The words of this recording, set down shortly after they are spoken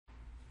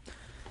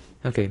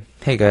Okay,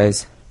 hey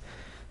guys.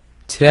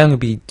 Today I'm gonna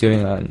be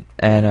doing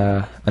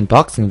an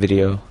unboxing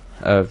video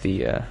of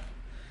the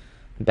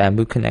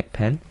Bamboo Connect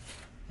pen,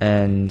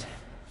 and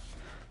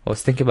I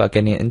was thinking about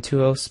getting it into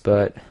Intuos,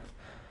 but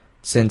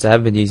since I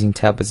haven't been using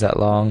tablets that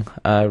long,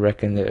 I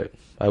reckon that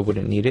I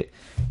wouldn't need it,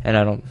 and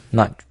I don't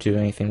not do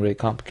anything really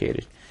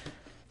complicated.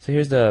 So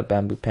here's the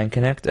Bamboo Pen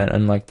Connect, and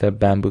unlike the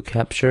Bamboo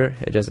Capture,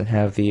 it doesn't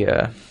have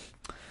the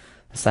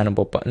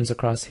assignable buttons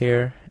across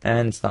here,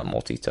 and it's not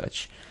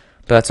multi-touch.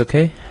 But that's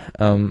okay.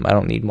 I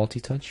don't need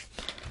multi-touch.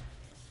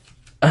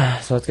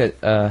 So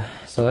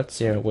let's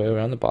see our way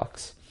around the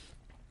box.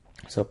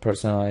 So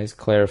personalize,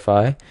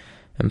 clarify,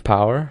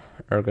 empower,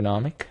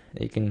 ergonomic.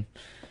 You can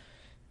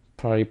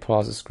probably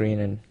pause the screen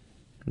and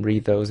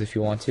read those if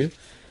you want to.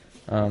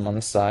 On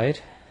the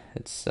side,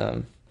 it's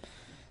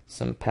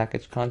some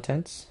package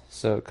contents.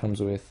 So it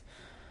comes with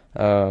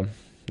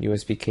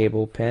USB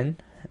cable, pen,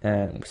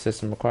 and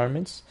system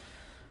requirements.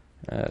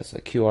 It's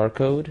a QR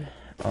code.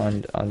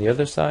 On the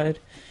other side,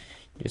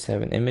 you just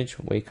have an image,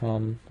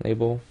 Wacom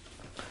label.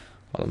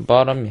 On the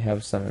bottom, you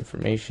have some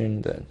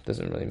information that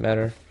doesn't really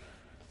matter.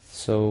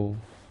 So,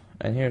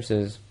 and here it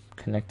says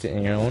connect it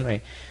in your own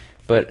way.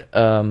 But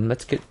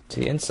let's get to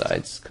the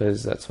insides,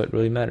 because that's what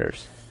really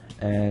matters.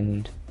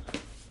 And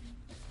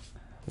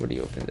where do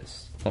you open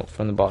this? Oh,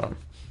 from the bottom.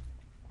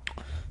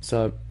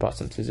 So I brought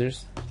some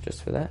scissors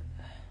just for that.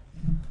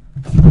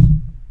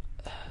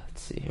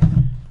 Let's see here.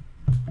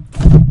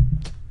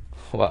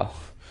 Wow.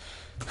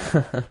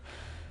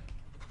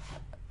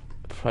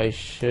 Probably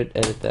should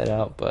edit that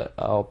out, but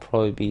I'll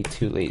probably be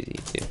too lazy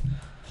to.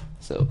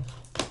 So,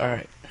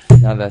 alright,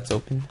 now that's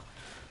open,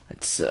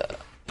 let's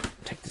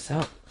check this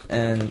out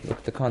and look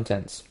at the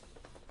contents.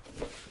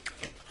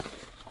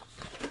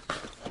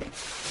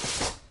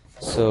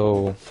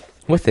 So,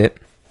 with it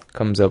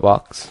comes a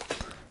box,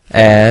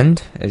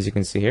 and as you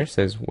can see here, it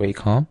says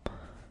Wacom.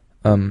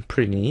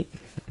 Pretty neat,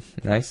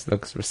 nice,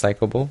 looks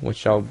recyclable,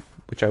 which I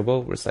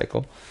will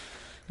recycle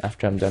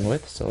after I'm done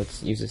with. So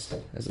let's use this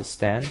as a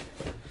stand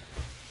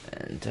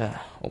and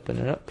open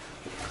it up.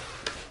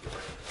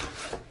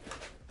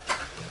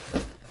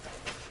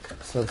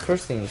 So the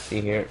first thing you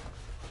see here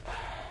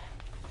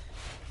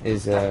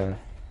is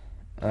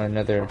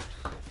another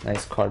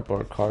nice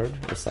cardboard card,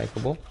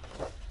 recyclable.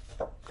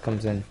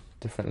 Comes in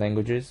different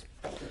languages.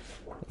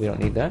 We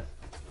don't need that.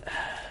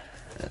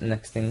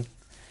 Next thing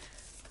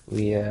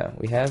we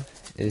have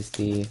is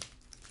the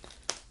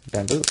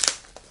bamboo,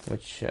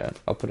 which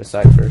I'll put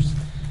aside first.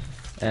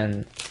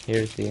 And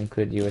here's the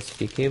included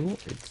USB cable.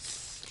 It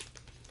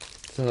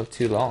doesn't look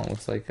too long.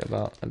 Looks like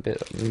about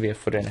maybe a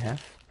foot and a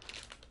half.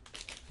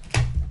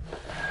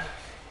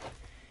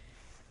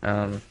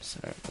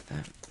 Sorry about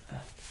that.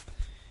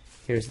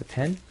 Here's the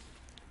pen.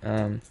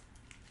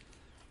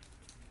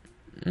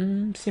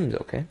 Seems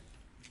okay.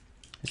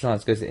 It's not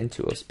as good as the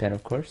Intuos pen,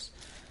 of course.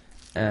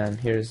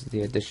 Here's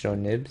the additional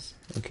nibs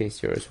in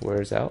case yours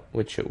wears out,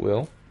 which it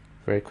will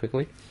very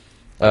quickly.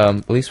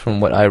 At least from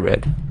what I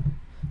read.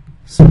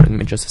 Sorry, let me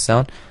adjust the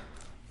sound.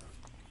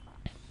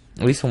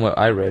 At least from what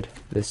I read,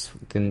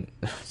 the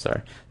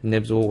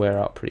nibs will wear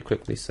out pretty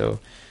quickly. So,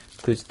 it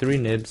includes 3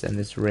 nibs and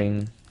this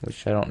ring,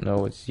 which I don't know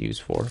what it's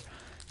used for.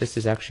 This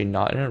is actually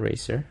not an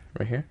eraser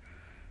right here,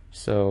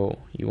 so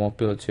you won't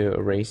be able to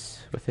erase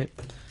with it.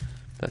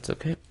 That's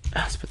okay.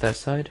 Let's put that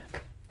aside.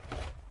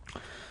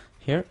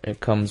 Here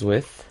it comes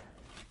with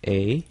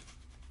see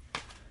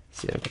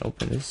if I can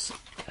open this.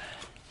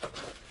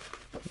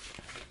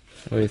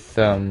 With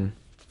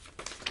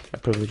a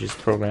privileges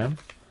program.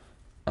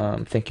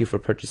 Thank you for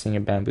purchasing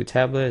your bamboo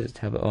tablet. It's a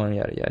tablet owner,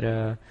 yada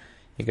yada.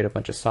 You get a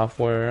bunch of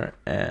software,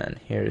 and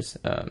here's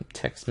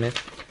TechSmith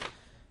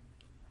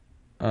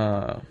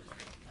or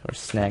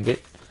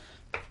Snagit.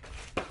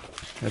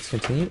 Let's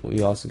continue.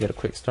 We also get a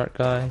quick start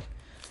guide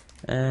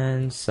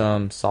and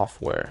some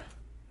software.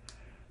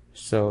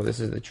 So this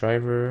is the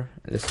driver.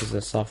 This is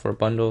a software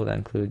bundle that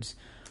includes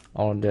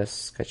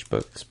Autodesk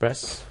Sketchbook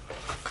Express,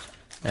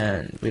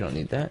 and we don't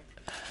need that.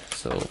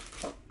 So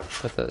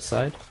put that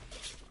aside.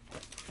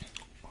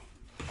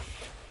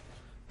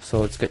 So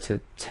let's get to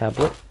the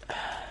tablet.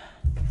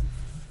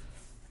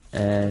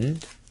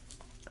 And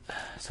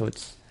so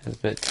it has a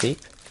bit of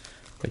tape,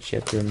 which you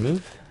have to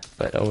remove,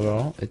 but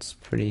overall it's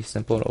pretty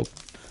simple to open.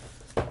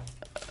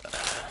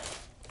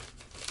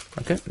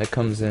 Okay, that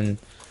comes in,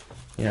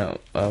 a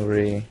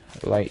very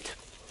light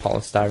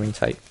polystyrene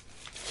type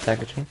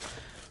packaging.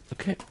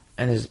 Okay,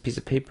 and there's a piece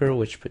of paper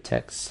which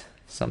protects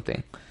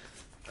something.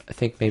 I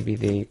think maybe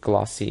there's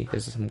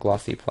some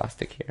glossy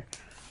plastic here,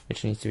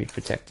 which needs to be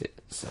protected.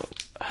 So,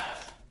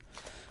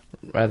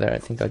 I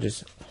think I'll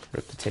just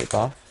rip the tape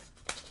off.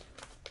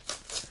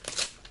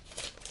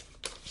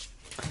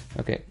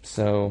 Okay,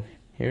 so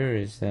here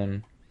is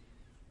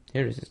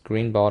this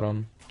green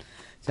bottom.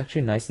 It's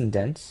actually nice and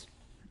dense.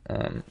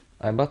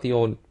 I bought the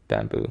old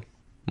bamboo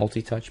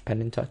multi-touch, pen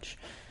and touch,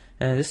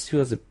 and this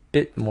feels a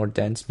bit more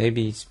dense.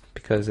 Maybe it's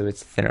because of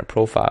its thinner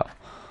profile.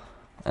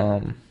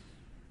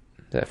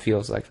 That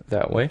feels like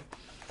that way.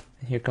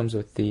 And here comes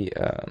with the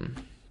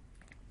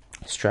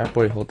strap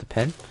where you hold the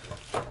pen.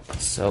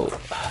 So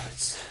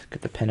let's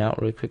get the pen out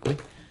really quickly.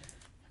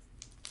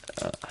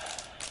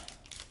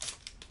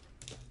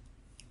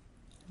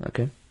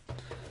 Okay,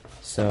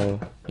 so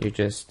you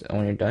just,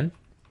 when you're done,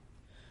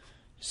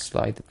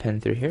 slide the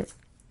pen through here,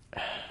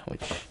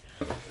 which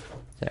is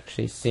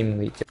actually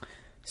seemingly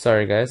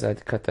sorry guys, I had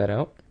to cut that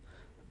out,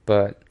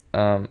 but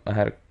I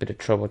had a bit of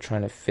trouble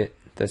trying to fit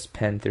this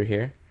pen through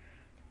here,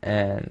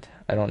 and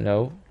I don't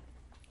know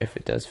if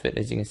it does fit.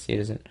 As you can see, it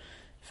doesn't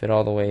fit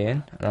all the way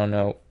in. I don't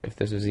know if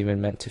this was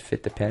even meant to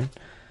fit the pen.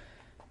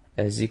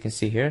 As you can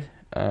see here,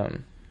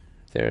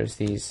 there's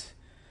these,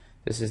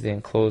 this is the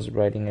enclosed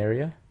writing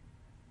area,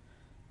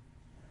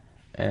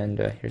 and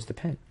here's the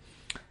pen.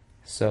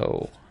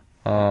 So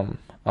I'll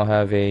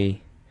have a,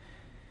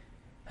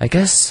 I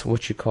guess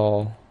what you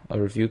call a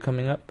review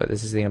coming up, but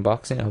this is the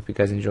unboxing. I hope you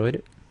guys enjoyed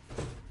it,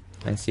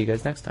 and see you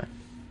guys next time.